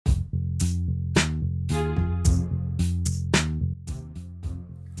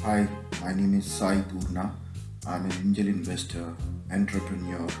Hi, my name is Sai Purna. I'm an angel investor,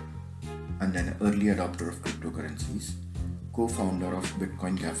 entrepreneur, and an early adopter of cryptocurrencies, co-founder of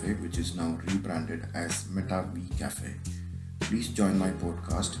Bitcoin Cafe, which is now rebranded as Meta V Cafe. Please join my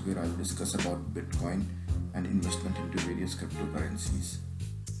podcast where I'll discuss about Bitcoin and investment into various cryptocurrencies.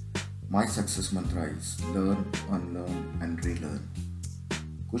 My success mantra is learn, unlearn and relearn.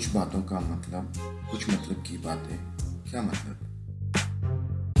 कुछ बातों का मतलब, कुछ मतलब की बातें, क्या मतलब?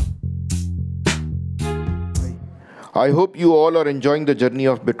 I hope you all are enjoying the journey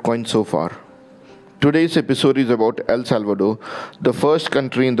of Bitcoin so far. Today's episode is about El Salvador, the first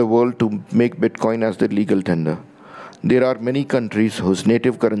country in the world to make Bitcoin as their legal tender. There are many countries whose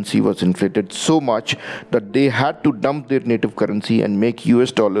native currency was inflated so much that they had to dump their native currency and make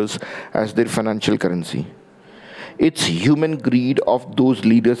US dollars as their financial currency. It's human greed of those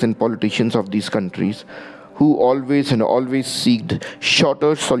leaders and politicians of these countries who always seeked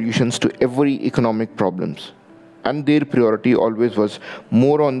shorter solutions to every economic problems. And their priority always was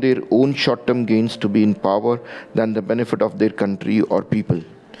more on their own short-term gains to be in power than the benefit of their country or people.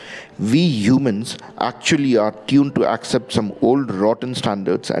 We humans actually are tuned to accept some old rotten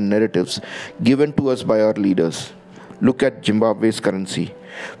standards and narratives given to us by our leaders. Look at Zimbabwe's currency,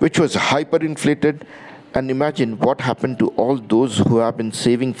 which was hyperinflated, and imagine what happened to all those who have been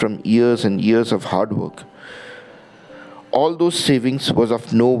saving from years and years of hard work. All those savings was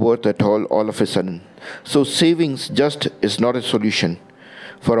of no worth at all of a sudden. So savings just is not a solution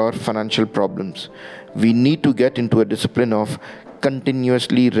for our financial problems. We need to get into a discipline of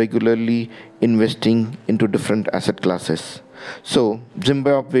continuously, regularly investing into different asset classes. So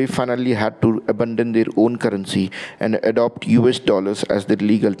Zimbabwe finally had to abandon their own currency and adopt US dollars as their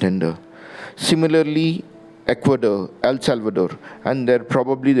legal tender. Similarly, Ecuador, El Salvador, and there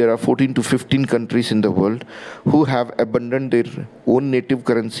are 14 to 15 countries in the world who have abandoned their own native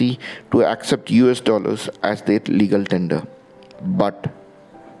currency to accept US dollars as their legal tender. But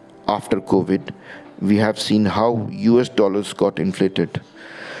after COVID, we have seen how US dollars got inflated.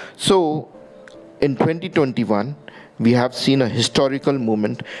 So in 2021, we have seen a historical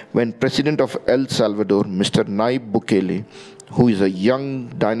moment when President of El Salvador, Mr. Nayib Bukele, who is a young,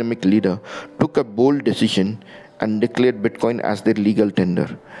 dynamic leader, took a bold decision and declared Bitcoin as their legal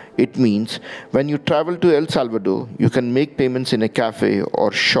tender. It means when you travel to El Salvador, you can make payments in a cafe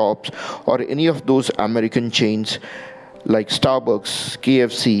or shops or any of those American chains like Starbucks,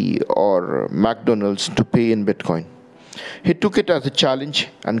 KFC, or McDonald's to pay in Bitcoin. He took it as a challenge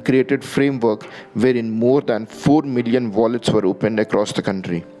and created framework wherein more than 4 million wallets were opened across the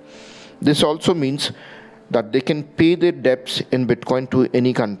country. This also means that they can pay their debts in Bitcoin to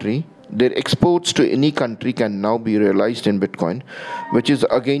any country. Their exports to any country can now be realized in Bitcoin, which is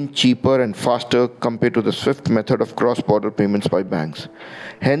again cheaper and faster compared to the SWIFT method of cross-border payments by banks.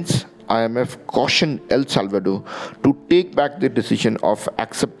 Hence, IMF cautioned El Salvador to take back their decision of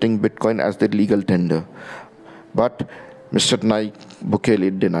accepting Bitcoin as their legal tender. But Mr. Nayib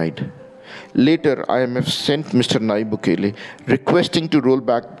Bukele denied. Later, IMF sent Mr. Nayib Bukele requesting to roll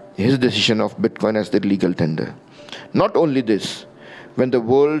back his decision of Bitcoin as their legal tender. Not only this, when the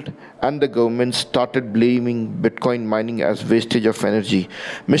world and the government started blaming Bitcoin mining as wastage of energy,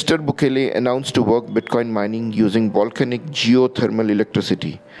 Mr. Bukele announced to work Bitcoin mining using volcanic geothermal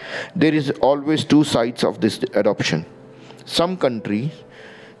electricity. There is always two sides of this adoption. Some countries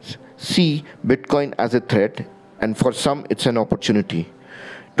see Bitcoin as a threat, and for some it's an opportunity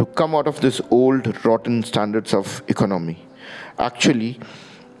to come out of this old rotten standards of economy. Actually,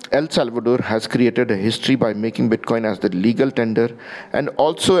 El Salvador has created a history by making Bitcoin as the legal tender and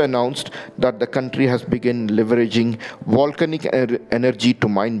also announced that the country has begun leveraging volcanic energy to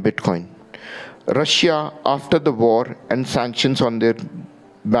mine Bitcoin. Russia, after the war and sanctions on their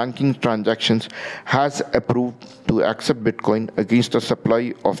banking transactions, has approved to accept Bitcoin against the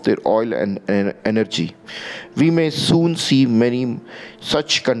supply of their oil and energy. We may soon see many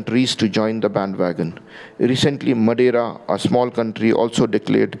such countries to join the bandwagon. Recently, Madeira, a small country, also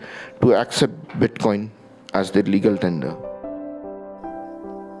declared to accept Bitcoin as their legal tender.